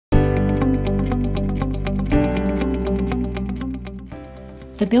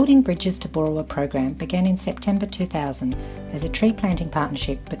The Building Bridges to Boorowa program began in September 2000 as a tree planting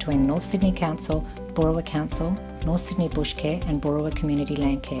partnership between North Sydney Council, Boorowa Council, North Sydney Bushcare and Boorowa Community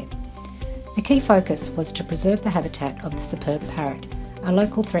Landcare. The key focus was to preserve the habitat of the superb parrot, a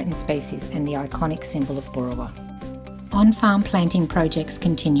local threatened species and the iconic symbol of Boorowa. On-farm planting projects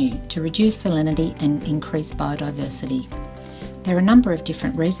continue to reduce salinity and increase biodiversity. There are a number of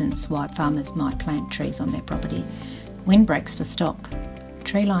different reasons why farmers might plant trees on their property. Windbreaks for stock.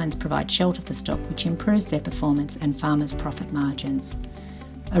 Tree lines provide shelter for stock, which improves their performance and farmers' profit margins.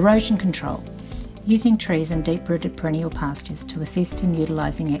 Erosion control. Using trees and deep-rooted perennial pastures to assist in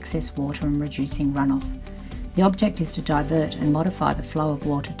utilising excess water and reducing runoff. The object is to divert and modify the flow of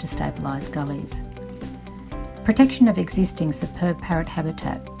water to stabilise gullies. Protection of existing superb parrot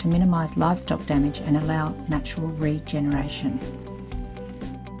habitat to minimise livestock damage and allow natural regeneration.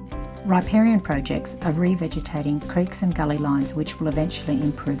 Riparian projects are revegetating creeks and gully lines which will eventually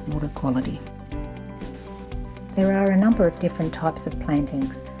improve water quality. There are a number of different types of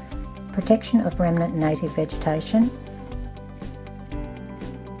plantings. Protection of remnant native vegetation,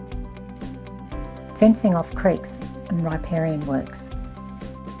 fencing off creeks and riparian works,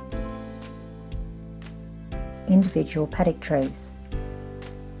 individual paddock trees,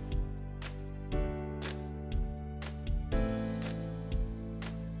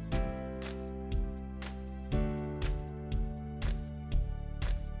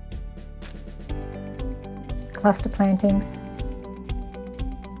 cluster plantings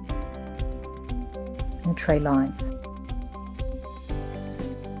and tree lines.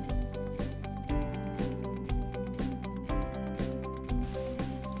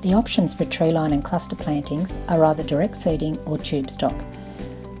 The options for tree line and cluster plantings are either direct seeding or tube stock.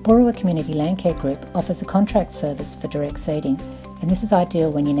 Boorowa Community Landcare Group offers a contract service for direct seeding, and this is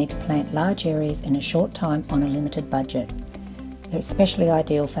ideal when you need to plant large areas in a short time on a limited budget. They're especially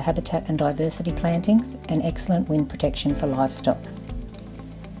ideal for habitat and diversity plantings and excellent wind protection for livestock.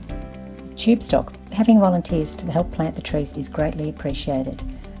 Tube stock. Having volunteers to help plant the trees is greatly appreciated.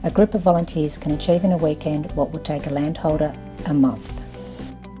 A group of volunteers can achieve in a weekend what would take a landholder a month.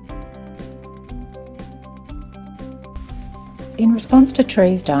 In response to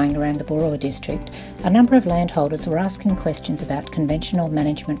trees dying around the Boorowa district, a number of landholders were asking questions about conventional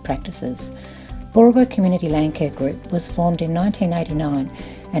management practices. Boorowa Community Landcare Group was formed in 1989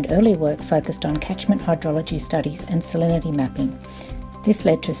 and early work focused on catchment hydrology studies and salinity mapping. This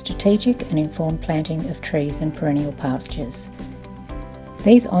led to strategic and informed planting of trees and perennial pastures.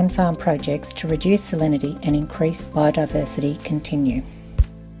 These on-farm projects to reduce salinity and increase biodiversity continue.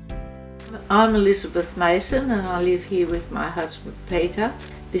 I'm Elizabeth Mason and I live here with my husband Peter.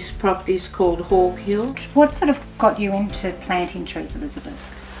 This property is called Hawk Hill. What sort of got you into planting trees, Elizabeth?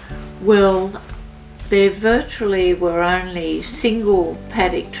 Well, there virtually were only single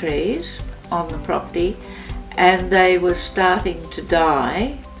paddock trees on the property and they were starting to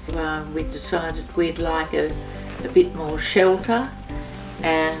die. We decided we'd like a bit more shelter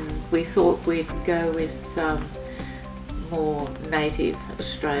and we thought we'd go with more native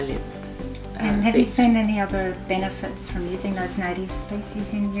Australian. And have you seen any other benefits from using those native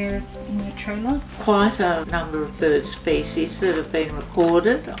species in your tree lot? Quite a number of bird species that have been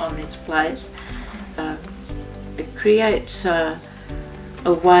recorded on this place. It creates a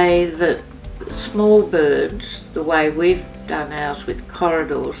way that small birds, the way we've done ours with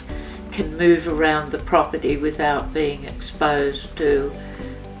corridors, can move around the property without being exposed to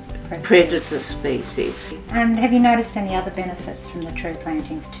predator species. And have you noticed any other benefits from the tree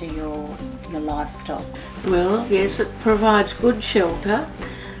plantings to your livestock? Well, yes, it provides good shelter.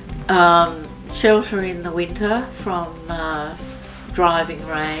 Shelter in the winter from driving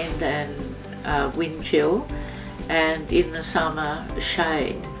rain and wind chill, and in the summer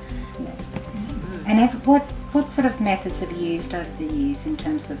shade. And what sort of methods have you used over the years in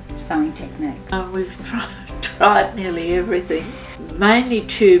terms of sowing technique? We've tried nearly everything. Mainly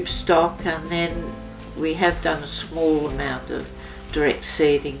tube stock, and then we have done a small amount of direct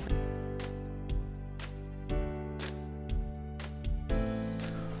seeding.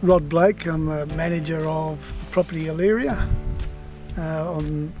 Rod Blake, I'm the manager of property Illyria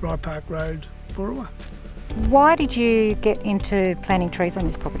on Rye Park Road, Boorowa. Why did you get into planting trees on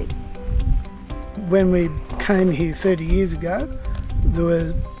this property? When we came here 30 years ago,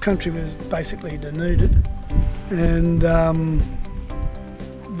 the country was basically denuded, and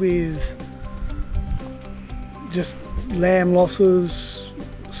with just lamb losses,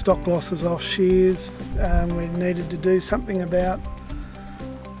 stock losses off shears, we needed to do something about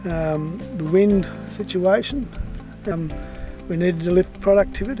the wind situation. We needed to lift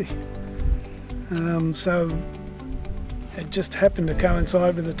productivity. So it just happened to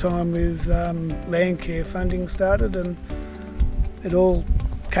coincide with the time with Landcare funding started, and it all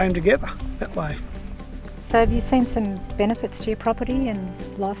came together that way. So have you seen some benefits to your property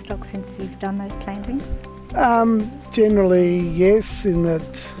and livestock since you've done those plantings? Generally yes, in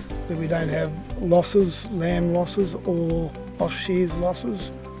that we don't have losses, lamb losses or off-shears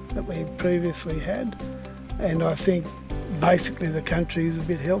losses that we previously had, and I think basically the country is a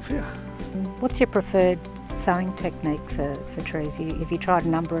bit healthier. What's your preferred sowing technique for trees? Have you tried a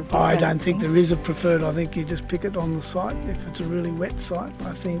number of different I don't think things? there is a preferred. I think you just pick it on the site. If it's a really wet site,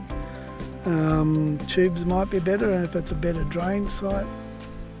 I think tubes might be better, and if it's a better drain site,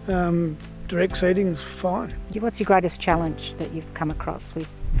 direct seeding's fine. What's your greatest challenge that you've come across with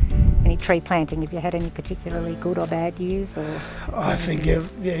any tree planting? Have you had any particularly good or bad years? Or I think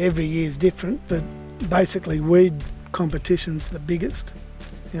every year's different, but basically weed competition's the biggest.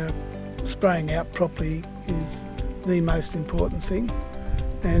 You know, spraying out properly is the most important thing,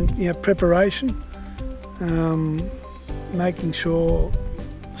 and preparation, making sure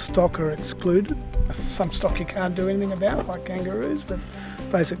stock are excluded. Some stock you can't do anything about, like kangaroos, but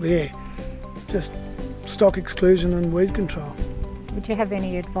basically just stock exclusion and weed control. Would you have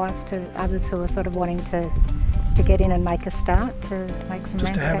any advice to others who are sort of wanting to get in and make a start, to make some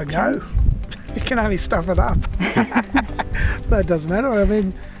Just to have a landscape go. You can only stuff it up. That doesn't matter. I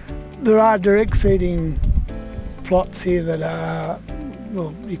mean, there are direct seeding plots here that are,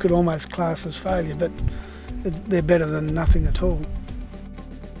 well, you could almost class as failure, but they're better than nothing at all.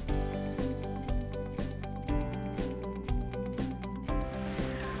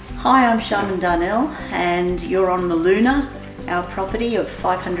 Hi, I'm Sharman Darnell, and you're on the Luna, our property of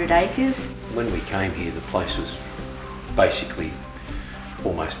 500 acres. When we came here, the place was basically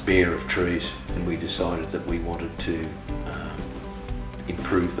almost bare of trees, and we decided that we wanted to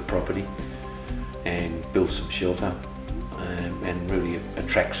improve the property and build some shelter and really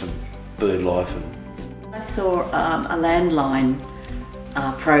attract some bird life. I saw a landline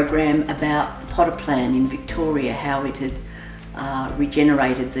program about the potter plan in Victoria, how it had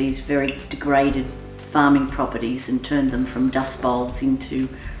regenerated these very degraded farming properties and turned them from dust bowls into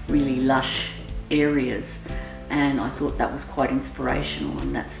really lush areas, and I thought that was quite inspirational,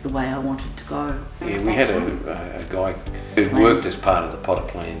 and that's the way I wanted to go. Yeah, we had a guy who worked as part of the potter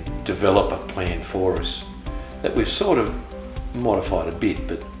plan develop a plan for us that we've sort of modified a bit,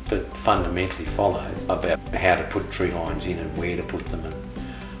 but fundamentally followed, about how to put tree lines in and where to put them,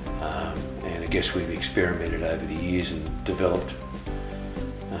 and I guess we've experimented over the years and developed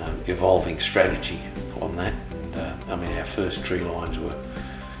evolving strategy on that. And I mean, our first tree lines were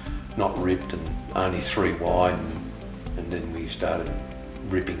not ripped and only 3 wide, and then we started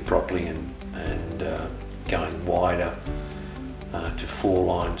ripping properly and going wider to 4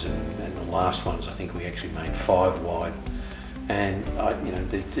 lines, and the last ones I think we actually made 5 wide, and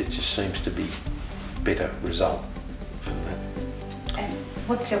it just seems to be better result from that. And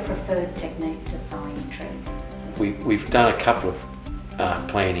what's your preferred technique for sowing trees? We've done a couple of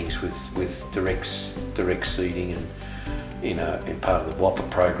plantings with direct seeding and in part of the Whopper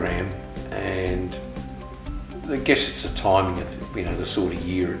program, and I guess it's the timing of the sort of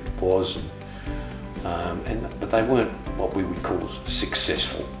year it was, but they weren't what we would call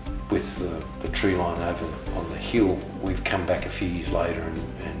successful. With the tree line over on the hill, we've come back a few years later,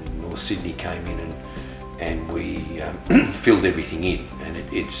 and North Sydney came in and we filled everything in, and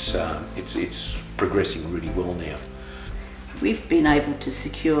it's progressing really well now. We've been able to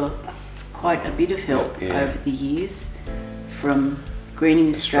secure quite a bit of help over the years from Greening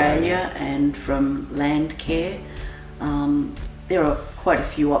Australia and from Landcare. There are quite a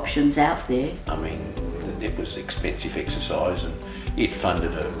few options out there. I mean, it was expensive exercise, and it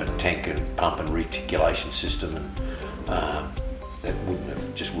funded a tank and pump and reticulation system, and that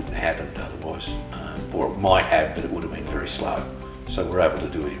just wouldn't have happened otherwise, or it might have, but it would have been very slow. So we're able to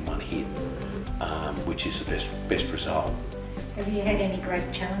do it in one hit, which is the best result. Have you had any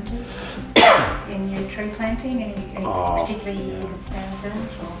great challenges in your tree planting? Any particularly that stands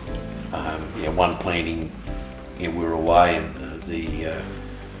out? One planting, we were away, and the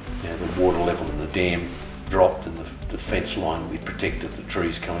water level in the dam dropped, and the fence line we protected the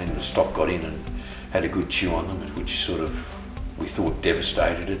trees coming in, the stock got in and had a good chew on them, which sort of we thought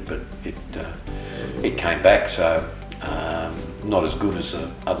devastated it, but it came back, so not as good as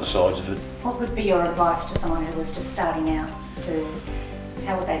the other sides of it. What would be your advice to someone who was just starting out?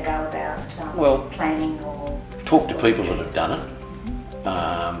 How would they go about planning or... Talk to people that have done it.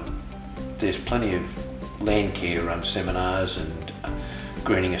 There's plenty of Landcare run seminars, and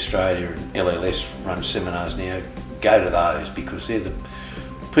Greening Australia and LLS run seminars now. Go to those, because they're the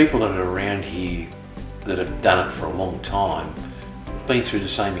people that are around here that have done it for a long time been through the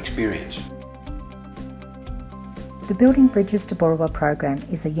same experience. The Building Bridges to Boorowa program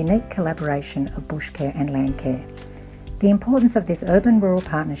is a unique collaboration of Bushcare and Landcare. The importance of this urban-rural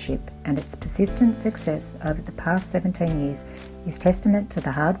partnership and its persistent success over the past 17 years is testament to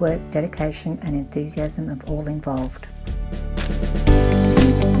the hard work, dedication and enthusiasm of all involved.